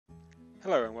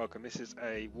Hello and welcome. This is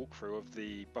a walkthrough of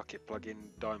the Bukkit plugin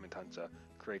Diamond Hunter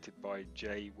created by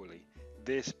Jwoolley.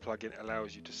 This plugin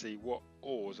allows you to see what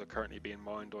ores are currently being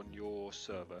mined on your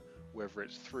server, whether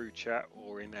it's through chat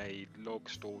or in a log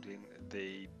stored in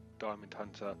the Diamond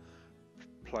Hunter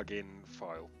plugin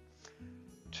file.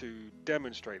 To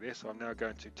demonstrate this, I'm now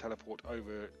going to teleport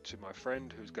over to my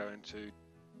friend who's going to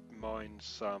mine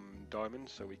some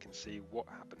diamonds so we can see what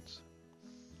happens.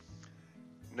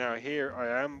 Now here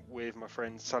I am with my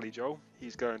friend Sally Joel.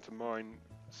 He's going to mine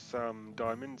some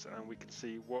diamonds and we can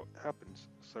see what happens.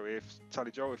 So if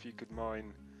Sally Joel, if you could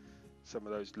mine some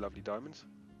of those lovely diamonds.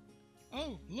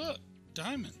 Oh, look,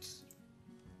 diamonds.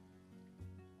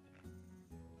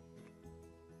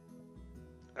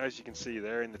 As you can see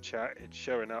there in the chat, it's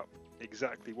showing up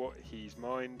exactly what he's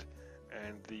mined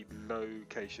and the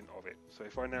location of it. So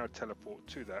if I now teleport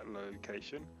to that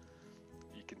location,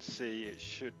 you can see it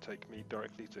should take me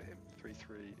directly to him.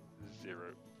 3308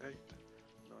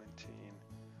 19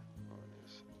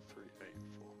 minus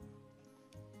 384.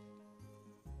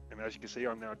 And as you can see,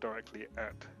 I'm now directly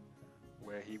at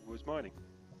where he was mining.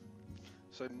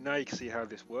 So now you can see how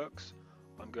this works.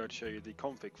 I'm going to show you the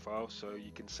config file so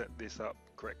you can set this up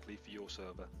correctly for your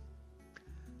server.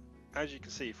 As you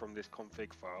can see from this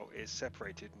config file, it's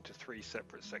separated into three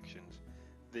separate sections.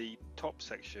 The top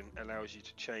section allows you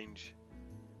to change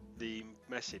the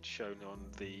message shown on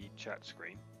the chat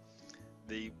screen.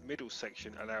 The middle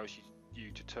section allows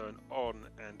you to turn on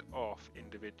and off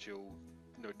individual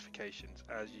notifications.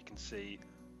 As you can see,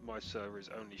 my server is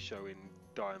only showing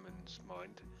diamonds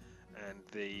mined, and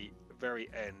the very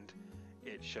end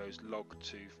it shows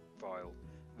log2 file.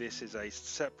 This is a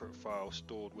separate file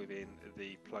stored within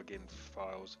the plugin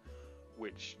files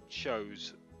which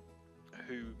shows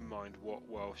who mined what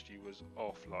whilst you was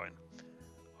offline.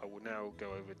 I will now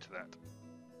go over to that.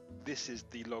 This is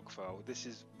the log file. This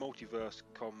is multiverse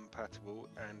compatible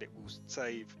and it will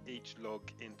save each log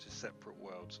into separate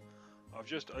worlds. I've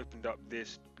just opened up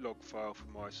this log file for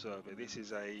my server. This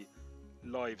is a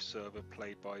live server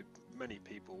played by many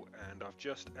people, and I've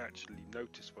just actually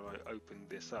noticed when I opened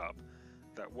this up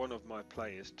that one of my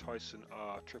players, Tyson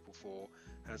R444,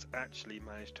 has actually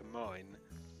managed to mine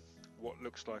what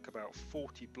looks like about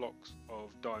 40 blocks of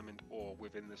diamond ore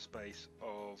within the space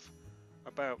of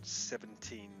about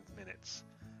 17 minutes.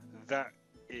 That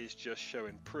is just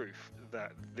showing proof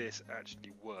that this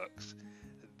actually works.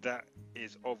 That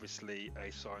is obviously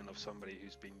a sign of somebody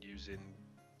who's been using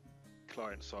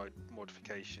client-side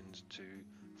modifications to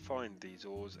find these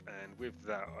ores, and with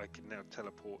that I can now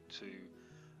teleport to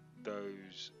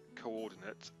those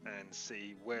coordinates and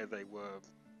see where they were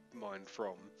mined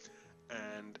from,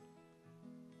 and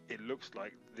it looks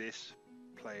like this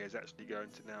player is actually going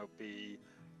to now be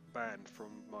banned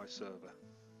from my server.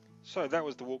 So that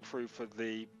was the walkthrough for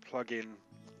the plugin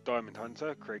Diamond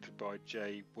Hunter created by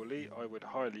Jwoolley. I would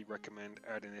highly recommend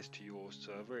adding this to your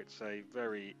server. It's a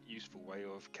very useful way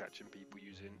of catching people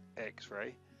using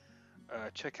X-ray.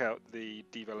 Check out the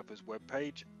developer's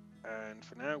webpage, and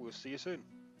for now we'll see you soon.